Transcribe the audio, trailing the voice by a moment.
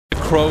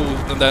crows,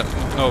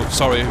 no,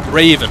 sorry,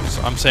 ravens.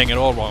 I'm saying it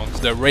all wrong.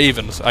 They're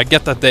ravens. I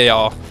get that they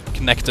are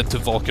connected to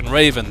Vulcan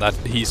Raven, that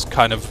he's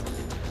kind of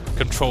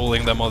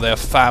controlling them or their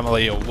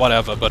family or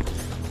whatever, but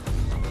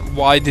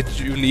why did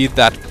you need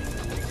that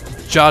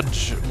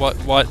judge? What?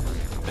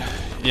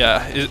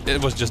 Yeah,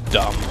 it was just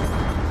dumb.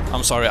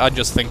 I'm sorry, I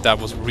just think that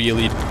was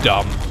really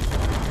dumb.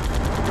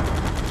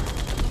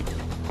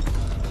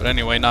 But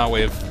anyway, now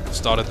we've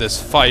started this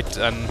fight,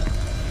 and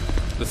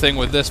the thing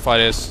with this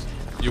fight is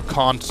you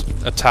can't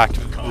attack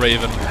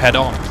Raven head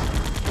on.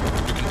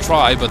 You can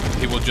try, but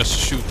he will just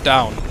shoot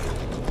down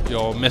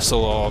your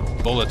missile or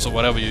bullets or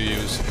whatever you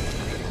use.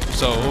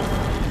 So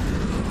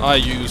I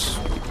use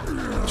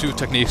two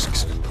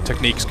techniques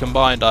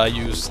combined. I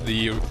use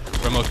the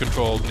remote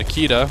controlled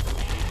Nikita,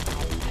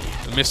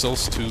 the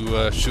missiles,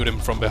 to shoot him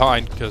from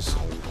behind, because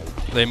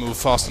they move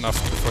fast enough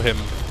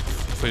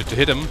for you to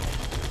hit him.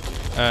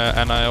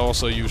 And I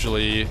also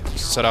usually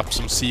set up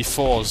some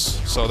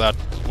C4s so that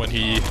when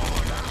he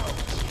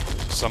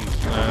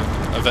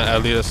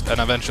and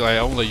eventually I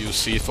only use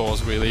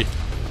C4s really,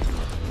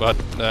 but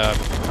I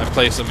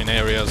place them in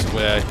areas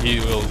where he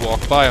will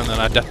walk by, and then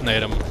I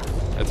detonate him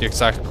at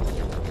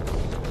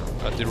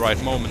the right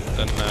moment,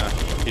 and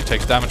he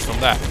takes damage from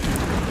that.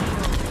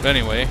 But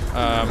anyway,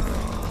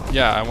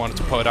 yeah, I wanted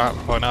to point out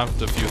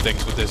a few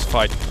things with this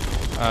fight.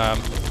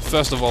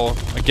 First of all,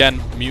 again,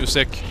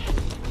 music.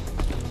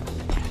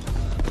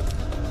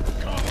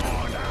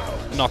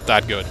 Not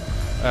that good.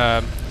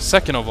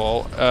 Second of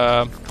all,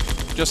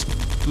 just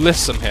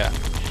listen here.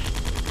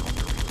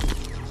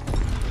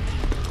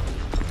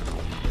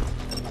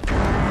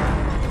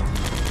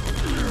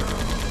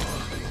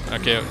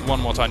 Okay, one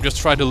more time.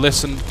 Just try to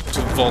listen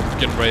to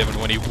Vulcan Raven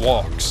when he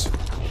walks.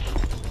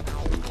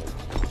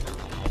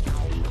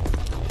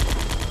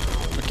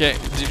 Okay,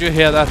 did you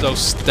hear that? Those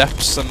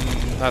steps and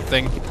that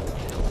thing?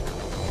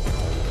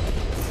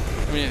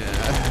 I mean,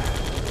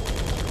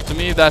 to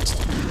me that's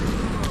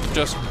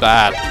just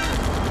bad,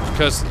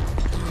 because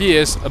he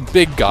is a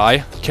big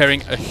guy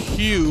carrying a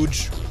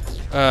huge,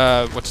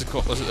 what's it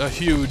called? A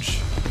huge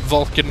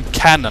Vulcan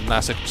cannon,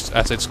 as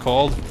it's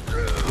called,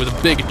 with a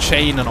big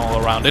chain and all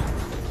around it.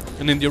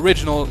 And in the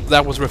original,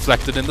 that was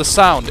reflected in the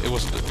sound. It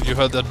was, you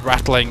heard that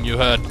rattling, you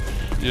heard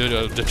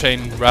the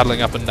chain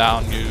rattling up and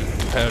down, you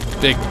heard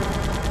big,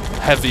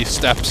 heavy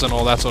steps and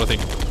all that sort of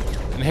thing.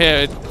 And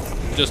here, it's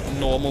just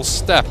normal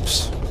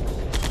steps.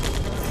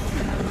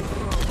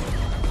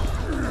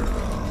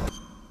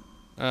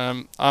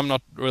 I'm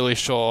not really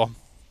sure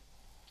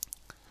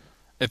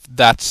if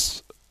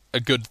that's a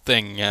good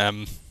thing.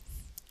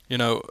 You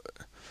know,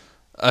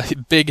 a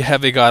big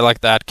heavy guy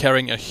like that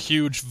carrying a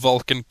huge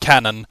Vulcan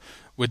cannon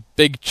with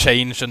big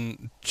chains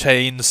and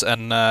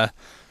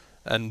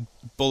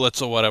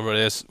bullets or whatever it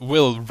is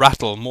will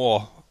rattle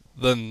more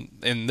than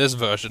in this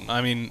version.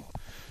 I mean,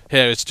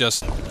 here it's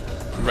just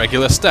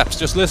regular steps.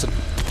 Just listen.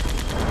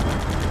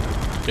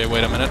 Okay,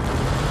 wait a minute.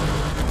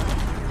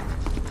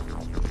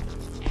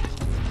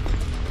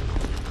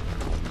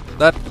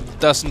 That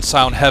doesn't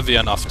sound heavy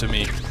enough to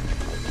me.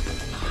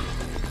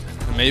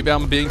 Maybe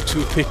I'm being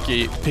too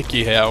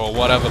picky here or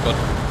whatever, but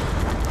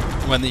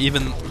when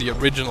even the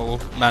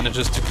original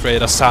manages to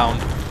create a sound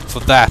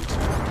for that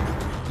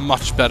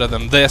much better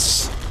than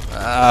this,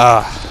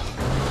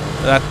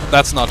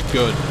 that's not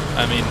good.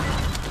 I mean,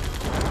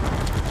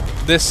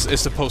 this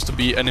is supposed to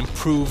be an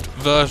improved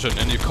version,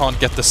 and you can't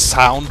get the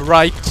sound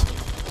right.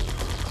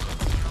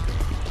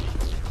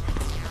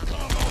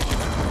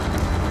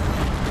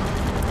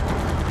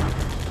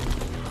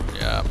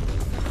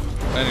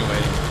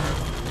 Anyway,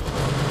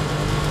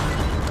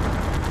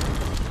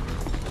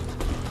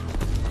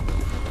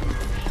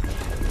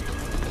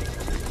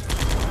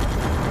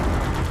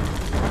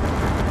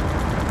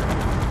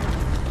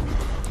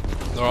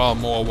 there are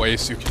more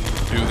ways you can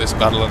do this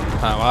battle than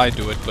how I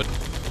do it, but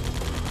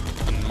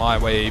in my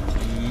way,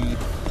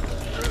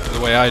 the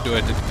way I do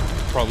it, it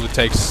probably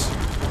takes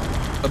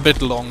a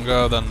bit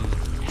longer than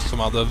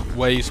some other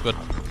ways, but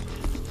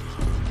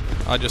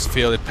I just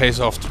feel it pays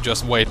off to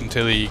just wait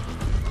until he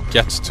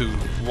gets to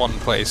one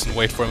place and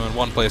wait for him in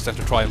one place, then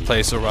to try and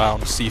place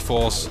around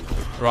C4s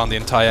around the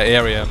entire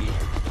area and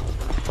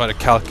try to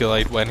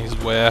calculate when he's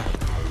where,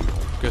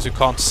 because you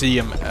can't see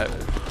him.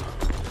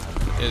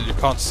 You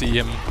can't see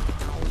him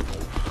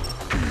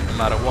no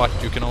matter what.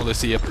 You can only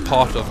see a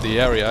part of the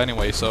area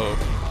anyway. So,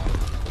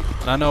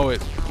 and I know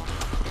it.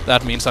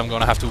 That means I'm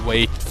gonna have to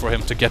wait for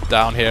him to get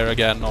down here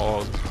again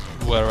or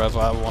wherever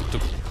I want to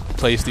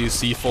place these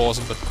C4s,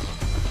 but.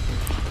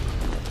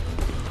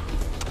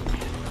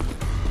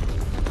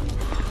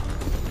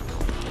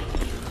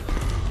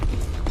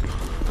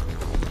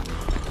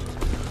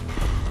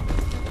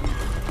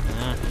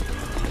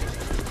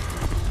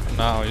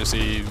 Now you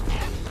see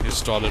he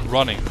started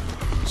running,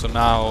 so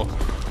now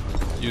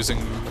using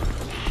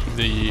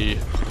the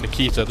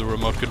Nikita, the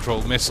remote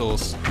controlled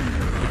missiles,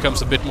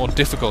 becomes a bit more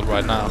difficult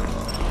right now.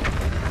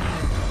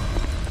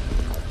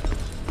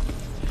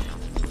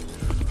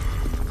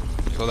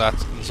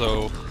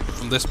 So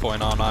from this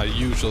point on I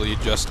usually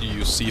just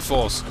use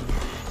C4s.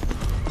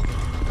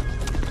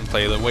 And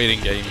play the waiting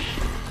game,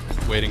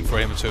 waiting for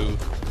him to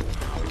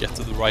get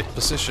to the right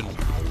position.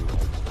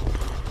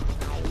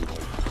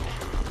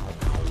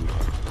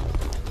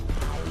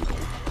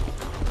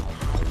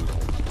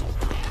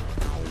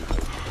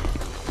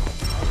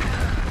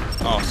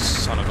 Oh,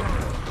 son of a...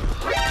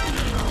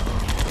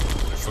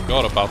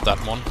 Forgot about that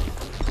one.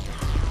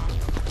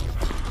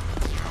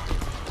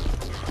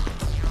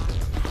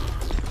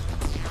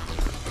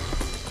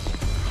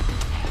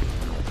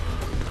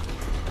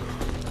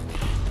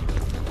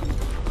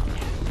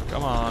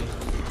 Come on.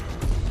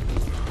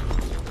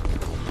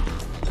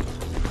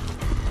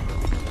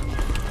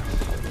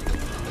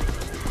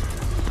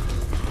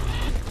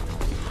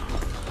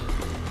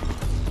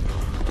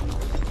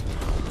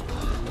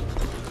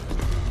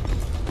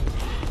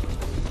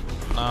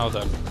 Now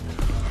then.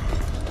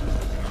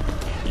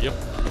 Yep.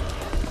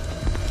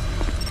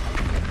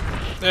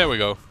 There we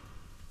go.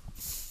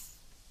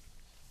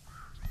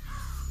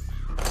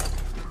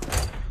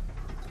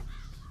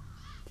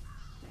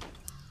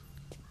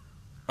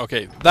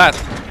 Okay, that...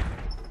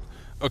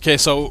 Okay,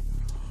 so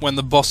when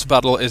the boss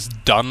battle is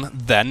done,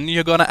 then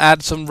you're gonna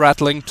add some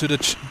rattling to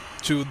the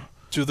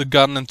to the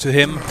gun and to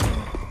him?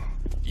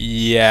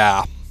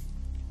 Yeah.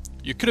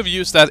 You could have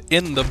used that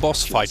in the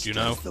boss fight, you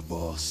know. Just as the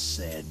boss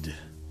said.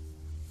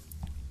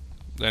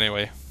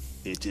 Anyway.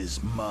 It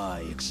is my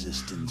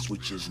existence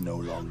which is no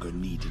longer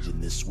needed in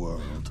this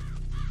world.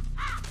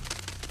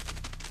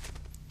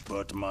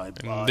 But my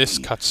body In this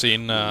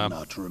cutscene, will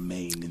not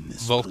remain in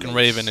this Vulcan place.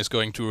 Raven is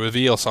going to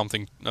reveal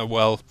something.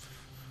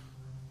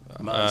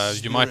 My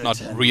You might not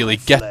spirit and really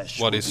my get flesh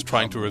what will he's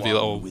trying to become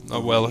reveal. one with the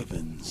Well,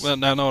 ravens.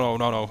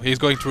 no. He's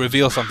going to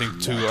reveal something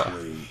That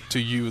way, to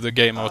you, the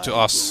game, or to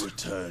I us, will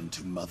return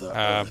to Mother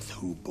Earth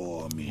who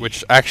bore me.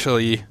 which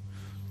actually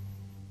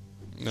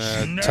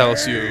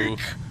tells you.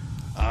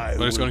 I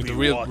But it's will going to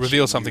be watching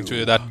reveal something to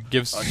you that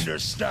gives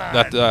Understand?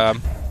 that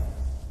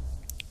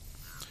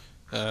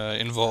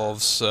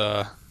involves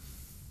a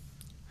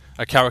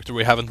character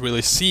we haven't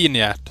really seen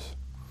yet.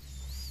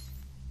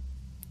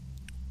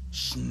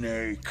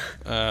 Snake,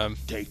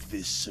 take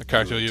this A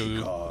character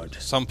security card.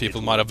 some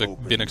people It might have will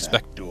open been that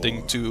expecting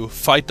door. to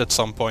fight at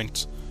some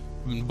point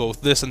in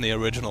both this and the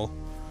original.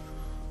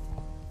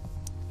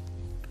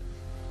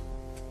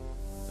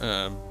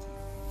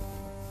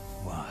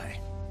 Why?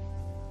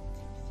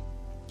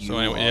 So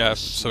anyway, yeah,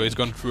 so he's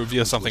going to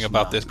reveal something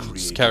about this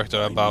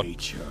character, about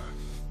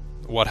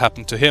what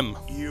happened to him,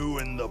 You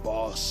and the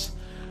boss.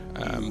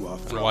 and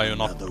why you're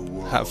not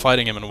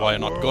fighting him, and why you're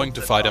not going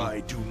to fight him. I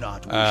do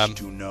not wish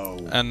to know.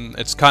 And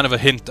it's kind of a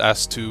hint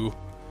as to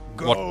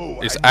what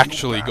is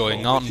actually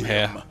going on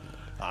here.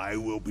 I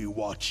will be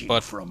watching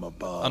But from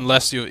above.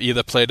 unless you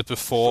either played it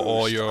before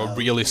or First, you're I'll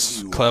really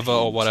give you a clever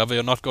or hint. whatever,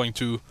 you're not going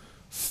to The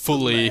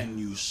fully man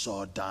you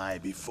saw die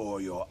before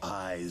your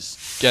eyes.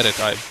 get it,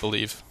 I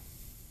believe.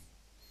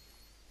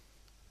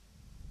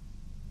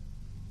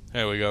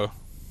 There we go.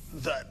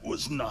 That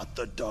was not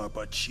the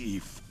DARPA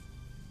chief.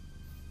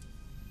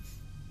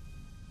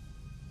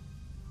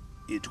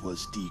 It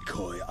was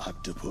Decoy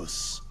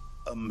Octopus,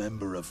 a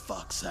member of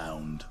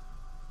Foxhound.